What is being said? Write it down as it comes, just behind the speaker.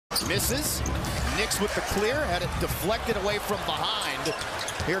misses. Knicks with the clear, had it deflected away from behind.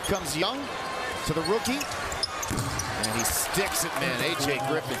 Here comes Young to the rookie. And he sticks it, man. A.J.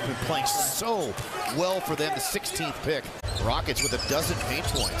 Griffin's been playing so well for them, the 16th pick. Rockets with a dozen paint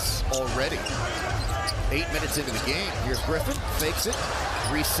points already. 8 minutes into the game. Here's Griffin, fakes it,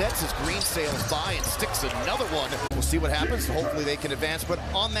 resets as Green sails by and sticks another one. We'll see what happens. Hopefully they can advance. But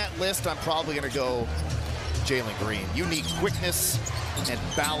on that list, I'm probably going to go Jalen Green. You need quickness and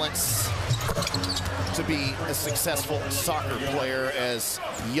balance to be a successful soccer player as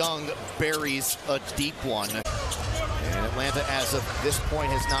Young buries a deep one. And Atlanta, as of this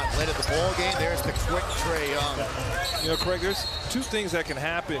point, has not led at the ball game. There's the quick Trae Young. You know, Craig, there's two things that can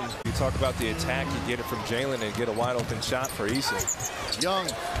happen. You talk about the attack, you get it from Jalen and get a wide open shot for Issa. Young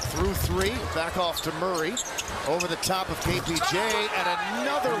through three, back off to Murray. Over the top of KPJ, and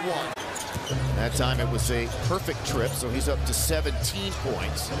another one. That time it was a perfect trip, so he's up to 17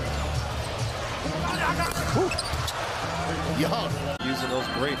 points. Whew. Young. Using those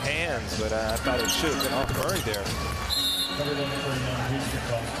great hands, but I thought it should have been off Murray there.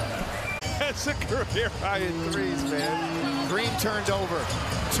 That's a career high in threes, man. Green turned over.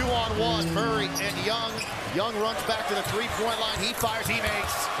 2-on-1, Murray and Young. Young runs back to the three-point line. He fires, he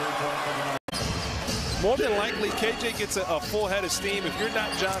makes. More than likely, KJ gets a full head of steam. If you're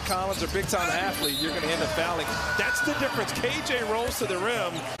not John Collins or big-time athlete, you're going to end up fouling. That's the difference. KJ rolls to the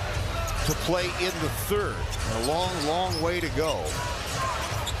rim. To play in the third. A long, long way to go.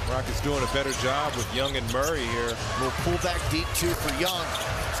 Rockets doing a better job with Young and Murray here. We'll pull back deep two for Young.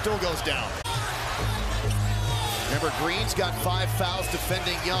 Still goes down. Remember, Green's got 5 fouls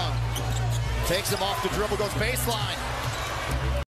defending Young. Takes him off the dribble, goes baseline.